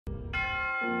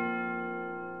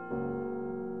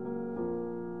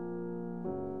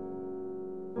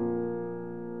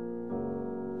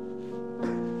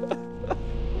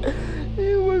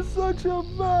such a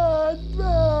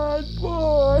bad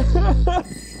boy.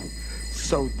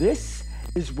 So this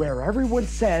is where everyone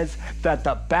says that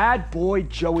the bad boy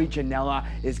Joey Janela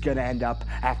is gonna end up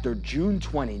after June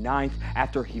 29th,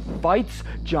 after he fights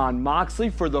Jon Moxley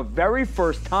for the very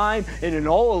first time in an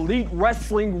all-elite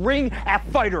wrestling ring at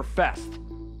Fyter Fest.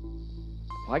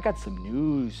 Well, I got some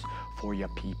news for you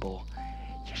people.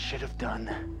 You should have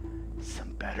done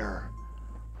some better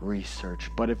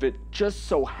research. But if it just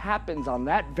so happens on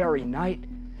that very night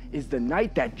is the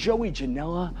night that Joey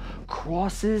Janela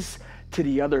crosses to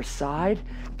the other side,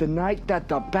 the night that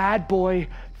the bad boy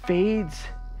fades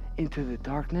into the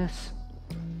darkness,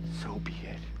 so be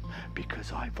it,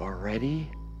 because I've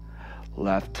already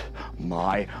left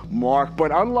my mark.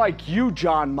 But unlike you,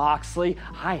 Jon Moxley,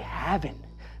 I haven't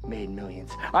made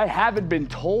millions. I haven't been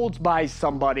told by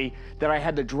somebody that I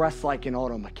had to dress like an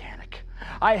auto mechanic.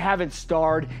 I haven't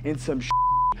starred in some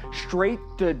straight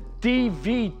to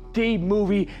DVD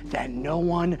movie that no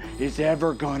one is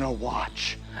ever gonna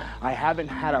watch. I haven't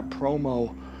had a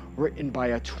promo written by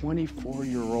a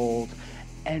 24-year-old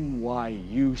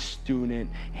NYU student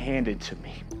handed to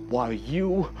me. While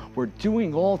you were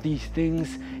doing all these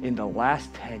things in the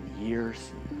last 10 years,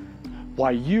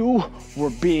 while you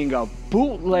were being a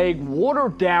bootleg,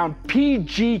 watered-down,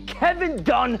 PG, Kevin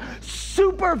Dunn,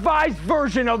 supervised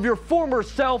version of your former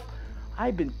self,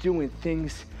 I've been doing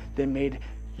things that made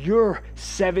your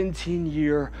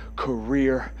 17-year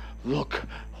career look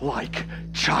like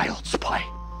child's play.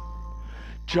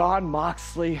 Jon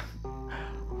Moxley,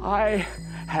 I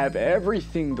have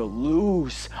everything to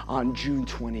lose on June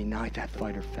 29th at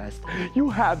Fyter Fest. You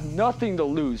have nothing to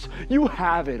lose. You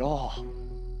have it all.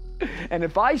 And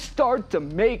if I start to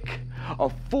make a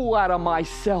fool out of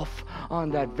myself on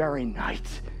that very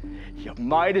night, you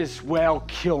might as well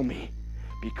kill me,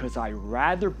 because I'd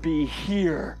rather be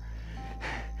here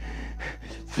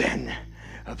than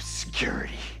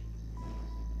obscurity.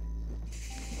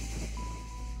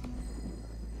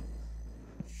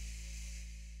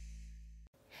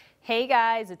 Hey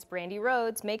guys, it's Brandy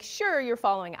Rhodes. Make sure you're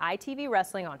following ITV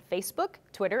Wrestling on Facebook,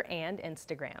 Twitter, and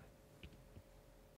Instagram.